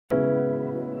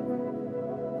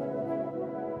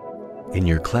In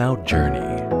your cloud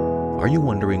journey, are you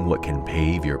wondering what can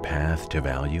pave your path to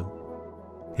value?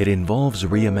 It involves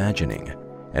reimagining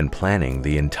and planning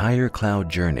the entire cloud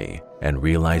journey and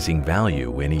realizing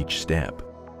value in each step.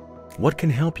 What can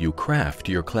help you craft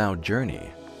your cloud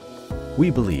journey? We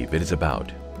believe it is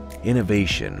about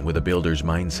innovation with a builder's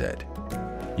mindset,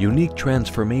 unique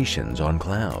transformations on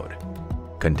cloud,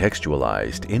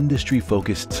 contextualized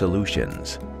industry-focused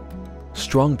solutions,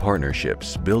 strong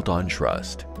partnerships built on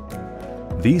trust.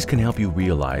 These can help you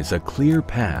realize a clear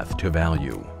path to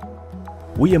value.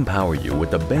 We empower you with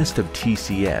the best of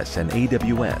TCS and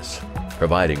AWS,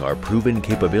 providing our proven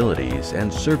capabilities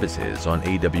and services on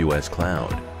AWS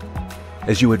Cloud.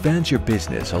 As you advance your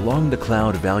business along the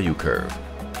cloud value curve,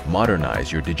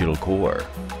 modernize your digital core,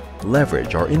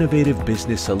 leverage our innovative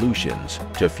business solutions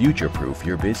to future-proof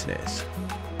your business.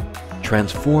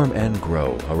 Transform and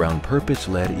grow around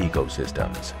purpose-led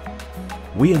ecosystems.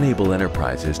 We enable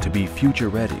enterprises to be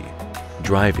future-ready,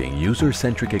 driving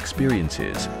user-centric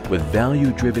experiences with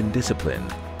value-driven discipline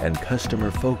and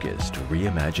customer-focused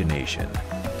reimagination.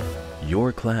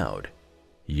 Your cloud,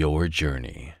 your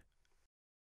journey.